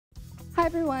Hi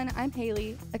everyone, I'm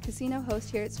Hailey, a casino host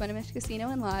here at Swinomish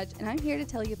Casino Lodge, and I'm here to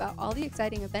tell you about all the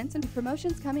exciting events and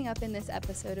promotions coming up in this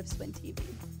episode of SwinTV.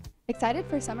 Excited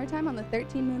for summertime on the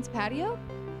 13 Moons patio?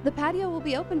 The patio will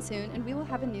be open soon and we will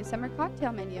have a new summer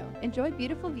cocktail menu. Enjoy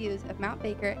beautiful views of Mount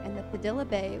Baker and the Padilla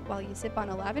Bay while you sip on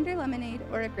a lavender lemonade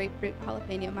or a grapefruit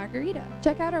jalapeno margarita.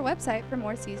 Check out our website for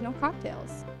more seasonal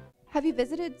cocktails. Have you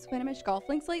visited Swinomish Golf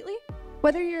Links lately?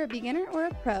 Whether you're a beginner or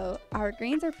a pro, our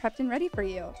greens are prepped and ready for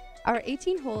you. Our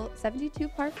 18-hole,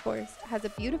 72-par course has a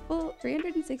beautiful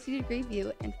 360-degree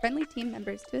view and friendly team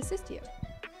members to assist you.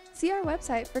 See our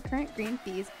website for current green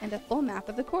fees and a full map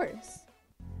of the course.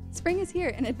 Spring is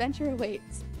here and adventure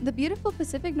awaits. The beautiful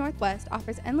Pacific Northwest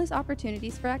offers endless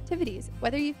opportunities for activities.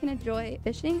 Whether you can enjoy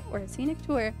fishing or a scenic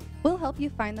tour, we'll help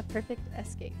you find the perfect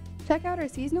escape. Check out our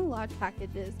seasonal lodge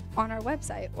packages on our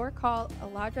website or call a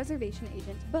lodge reservation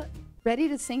agent to book. Ready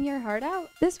to sing your heart out?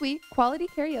 This week, Quality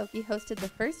Karaoke hosted the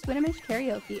first Swinomish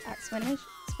Karaoke at Swinomish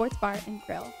Sports Bar and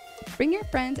Grill. Bring your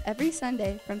friends every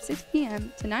Sunday from 6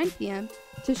 p.m. to 9 p.m.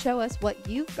 to show us what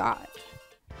you've got.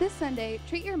 This Sunday,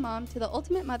 treat your mom to the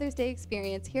ultimate Mother's Day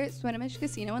experience here at Swinomish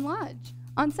Casino Lodge.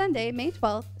 On Sunday, May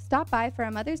 12th, stop by for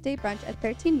a Mother's Day brunch at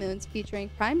 13 Moons featuring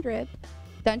primed rib,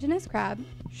 Dungeness crab,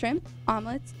 shrimp,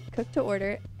 omelets, cooked to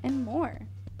order, and more.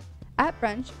 At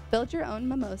brunch, build your own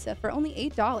mimosa for only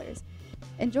 $8.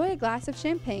 Enjoy a glass of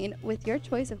champagne with your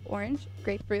choice of orange,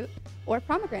 grapefruit, or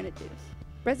pomegranate juice.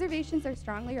 Reservations are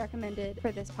strongly recommended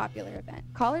for this popular event.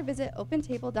 Call or visit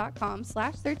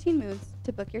opentable.com/13moons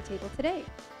to book your table today.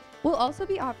 We'll also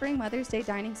be offering Mother's Day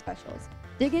dining specials.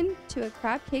 Dig into a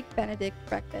crab cake Benedict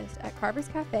breakfast at Carver's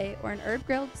Cafe or an herb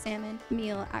grilled salmon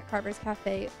meal at Carver's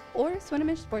Cafe or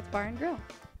Swinomish Sports Bar and Grill.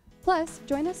 Plus,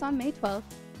 join us on May 12th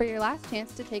for your last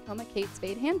chance to take home a Kate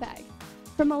Spade handbag.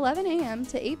 From 11 a.m.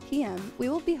 to 8 p.m., we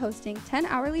will be hosting 10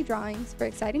 hourly drawings for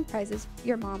exciting prizes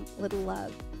your mom would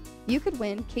love. You could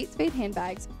win Kate Spade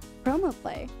handbags, promo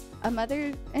play, a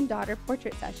mother and daughter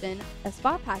portrait session, a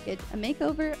spa package, a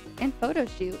makeover and photo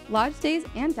shoot, lodge stays,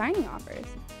 and dining offers.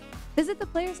 Visit the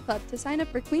Players Club to sign up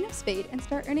for Queen of Spade and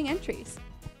start earning entries.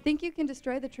 Think you can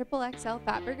destroy the XXXL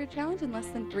Fatburger challenge in less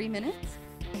than 3 minutes?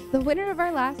 The winner of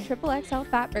our last XXXL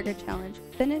Fatburger challenge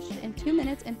finished in 2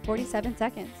 minutes and 47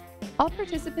 seconds. All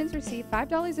participants receive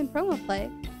 $5 in promo play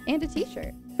and a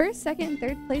t-shirt. First, second, and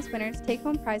third place winners take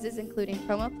home prizes including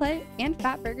promo play and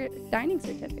Fatburger dining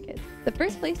certificates. The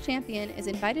first place champion is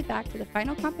invited back to the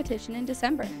final competition in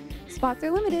December. Spots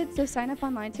are limited, so sign up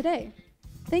online today.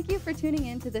 Thank you for tuning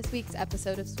in to this week's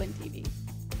episode of SwinTV.